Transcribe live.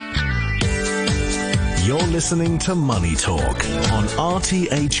You're listening to Money Talk on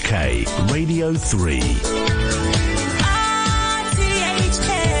RTHK Radio 3.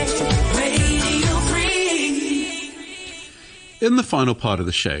 In the final part of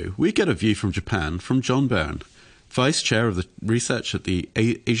the show, we get a view from Japan from John Beirne, Vice Chair of the Research at the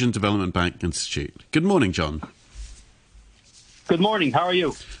Asian Development Bank Institute. Good morning, John. Good morning. How are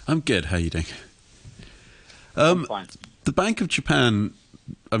you? I'm good. How are you doing? I'm fine. The Bank of Japan,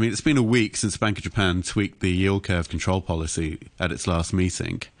 I mean, it's been a week since the Bank of Japan tweaked the yield curve control policy at its last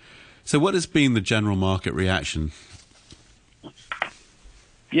meeting. So what has been the general market reaction?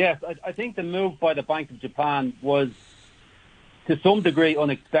 Yes, I think the move by the Bank of Japan was to some degree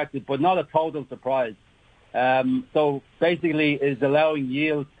unexpected, but not a total surprise. So basically is allowing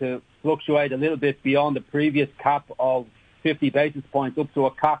yields to fluctuate a little bit beyond the previous cap of 50 basis points up to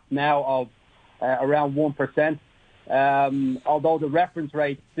a cap now of around 1%. Although the reference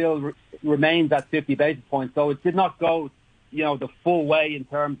rate still remains at 50 basis points. So it did not go, the full way in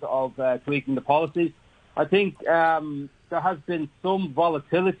terms of tweaking the policy. I think there has been some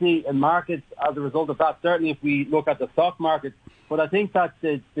volatility in markets as a result of that, certainly if we look at the stock market. But I think that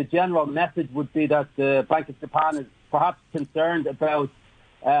the general message would be that the Bank of Japan is perhaps concerned about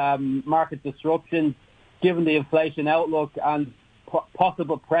market disruptions, given the inflation outlook and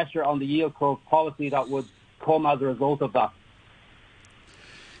possible pressure on the yield curve policy that would come as a result of that.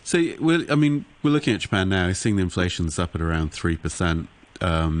 So, we're looking at Japan now, seeing the inflation's up at around 3%,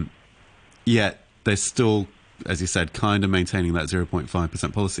 yet they're still, as you said, kind of maintaining that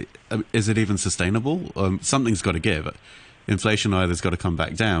 0.5% policy. Is it even sustainable? Something's got to give. Inflation either's got to come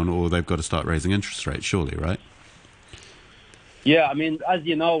back down or they've got to start raising interest rates, surely, right? Yeah, I mean, as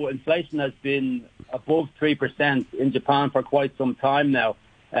you know, inflation has been above 3% in Japan for quite some time now.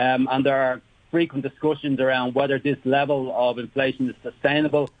 And there are frequent discussions around whether this level of inflation is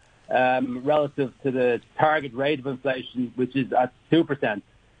sustainable relative to the target rate of inflation, which is at 2%.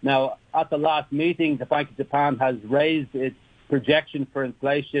 Now, at the last meeting, the Bank of Japan has raised its projection for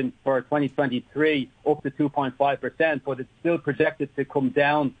inflation for 2023 up to 2.5%, but it's still projected to come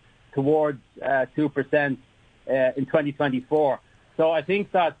down towards 2% in 2024. So I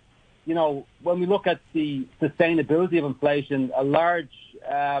think that, when we look at the sustainability of inflation, a large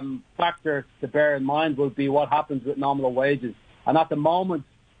factor to bear in mind will be what happens with nominal wages. And at the moment,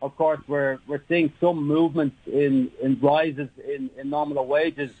 of course, we're seeing some movement in rises in nominal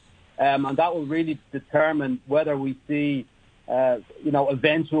wages, and that will really determine whether we see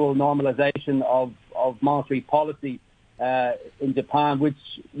eventual normalization of monetary policy in Japan, which,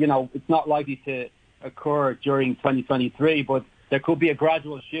 it's not likely to occur during 2023, but there could be a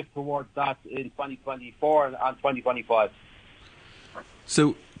gradual shift towards that in 2024 and 2025.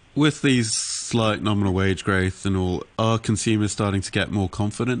 So with these slight nominal wage growth and all, are consumers starting to get more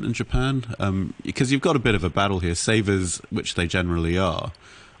confident in Japan? Because you've got a bit of a battle here. Savers, which they generally are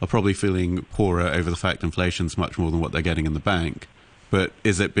probably feeling poorer over the fact inflation's much more than what they're getting in the bank. But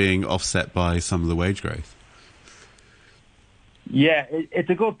is it being offset by some of the wage growth? Yeah, it's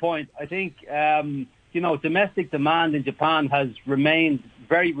a good point. I think, domestic demand in Japan has remained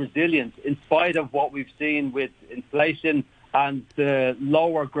very resilient in spite of what we've seen with inflation and the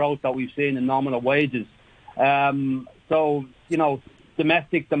lower growth that we've seen in nominal wages. So,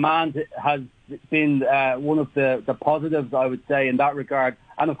 domestic demand has been one of the positives, I would say, in that regard.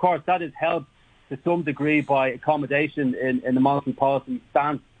 And, of course, that is helped to some degree by accommodation in the monetary policy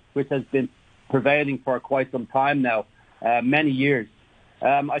stance, which has been prevailing for quite some time now, many years.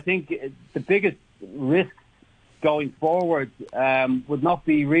 I think the biggest risk going forward would not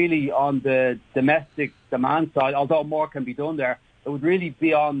be really on the domestic demand side, although more can be done there. It would really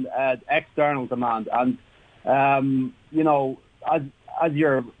be on external demand. And, as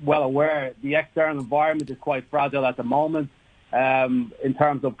you're well aware, the external environment is quite fragile at the moment in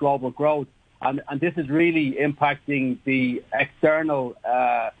terms of global growth. And this is really impacting the external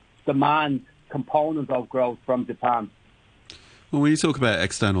demand component of growth from Japan. Well, when you talk about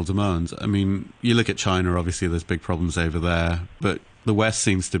external demand, I mean, you look at China, obviously there's big problems over there, but the West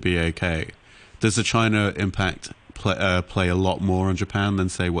seems to be okay. Does the China impact play a lot more on Japan than,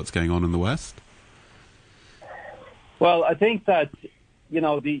 say, what's going on in the West? Well, I think that,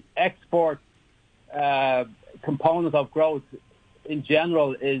 the export component of growth in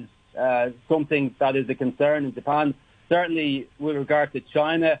general is something that is a concern in Japan. Certainly with regard to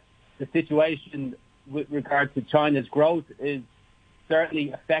China, the situation with regard to China's growth is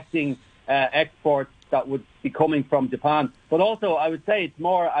certainly affecting exports that would be coming from Japan. But also, I would say it's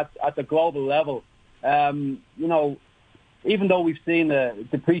more at the global level. Even though we've seen a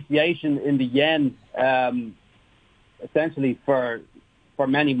depreciation in the yen essentially for for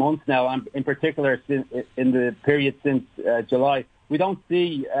many months now, and in particular in the period since July. We don't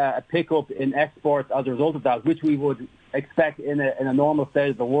see a pickup in exports as a result of that, which we would expect in a normal state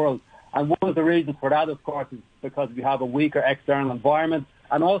of the world. And one of the reasons for that, of course, is because we have a weaker external environment,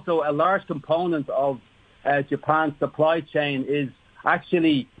 and also a large component of Japan's supply chain is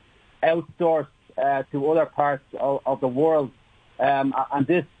actually outsourced to other parts of the world, and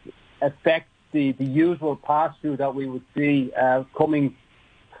this affects the usual pass-through that we would see coming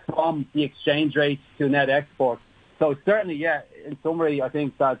from the exchange rate to net exports. So certainly, yeah, in summary, I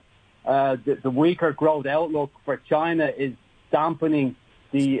think that the weaker growth outlook for China is dampening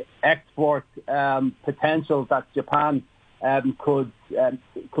the export potential that Japan could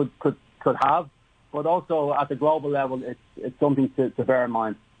have, but also at the global level, it's something to bear in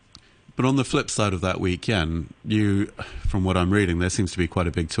mind. But on the flip side of that weak yen, from what I'm reading, there seems to be quite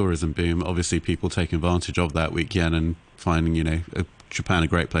a big tourism boom. Obviously, people taking advantage of that weak yen and finding, Japan a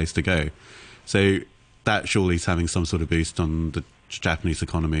great place to go. So that surely is having some sort of boost on the Japanese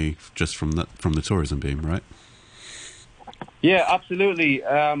economy just from the tourism boom, right? Yeah, absolutely.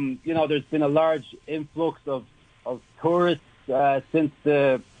 There's been a large influx of tourists since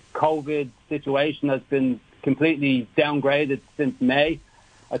the COVID situation has been completely downgraded since May.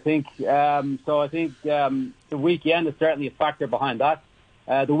 I think the weak yen is certainly a factor behind that.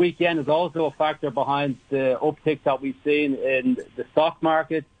 The weak yen is also a factor behind the uptick that we've seen in the stock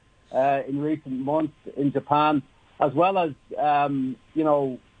market in recent months in Japan, as well as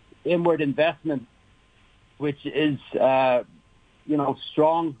inward investment, which is strong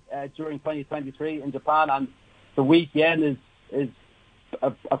during 2023 in Japan, and the weak yen is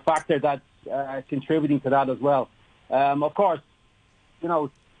a factor that's contributing to that as well. Of course,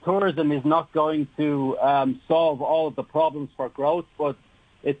 tourism is not going to solve all of the problems for growth, but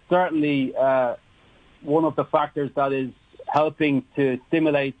it's certainly one of the factors that is helping to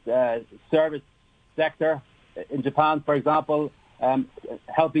stimulate service sector in Japan, for example,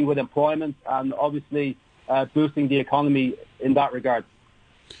 helping with employment and obviously boosting the economy in that regard.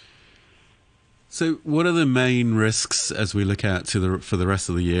 So what are the main risks as we look out for the rest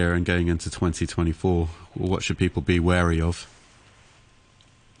of the year and going into 2024? What should people be wary of?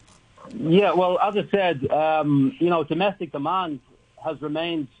 Yeah, well, as I said, domestic demand has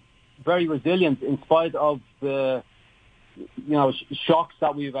remained very resilient in spite of the, shocks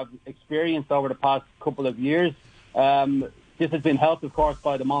that we've experienced over the past couple of years. This has been helped, of course,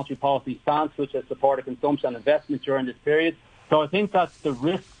 by the monetary policy stance, which has supported consumption and investment during this period. So I think that the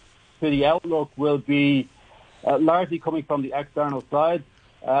risks to the outlook will be largely coming from the external side.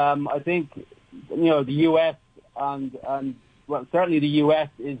 I think, the U.S. and certainly the U.S.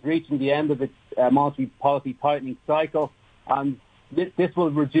 is reaching the end of its monetary policy tightening cycle, and this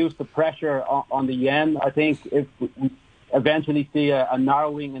will reduce the pressure on the yen. I think if we eventually see a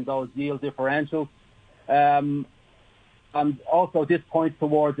narrowing in those yield differentials, and also this points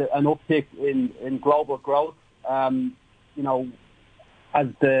towards an uptick in global growth, as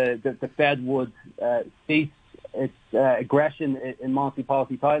the Fed would cease its aggression in monetary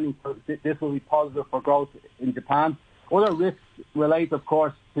policy tightening. So this will be positive for growth in Japan. Other risks relate, of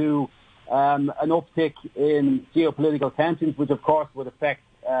course, to an uptick in geopolitical tensions, which, of course, would affect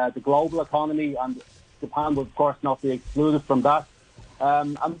the global economy, and Japan would, of course, not be excluded from that.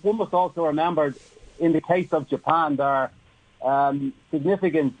 And one must also remember, in the case of Japan, there are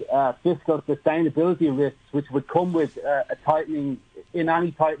significant fiscal sustainability risks which would come with a tightening, in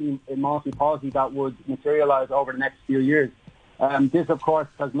any tightening in monetary policy that would materialize over the next few years. This, of course,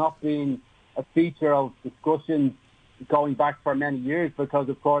 has not been a feature of discussions going back for many years because,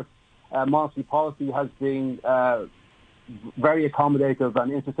 of course, monetary policy has been very accommodative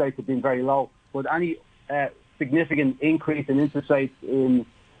and interest rates have been very low. But any significant increase in interest rates in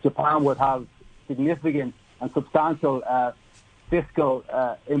Japan would have significant and substantial fiscal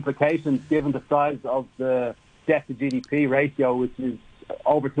implications given the size of the debt to GDP ratio, which is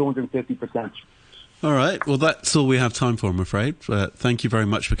over 250%. All right. Well, that's all we have time for, I'm afraid. Thank you very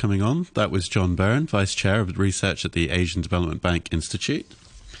much for coming on. That was John Beirne, Vice Chair of Research at the Asian Development Bank Institute.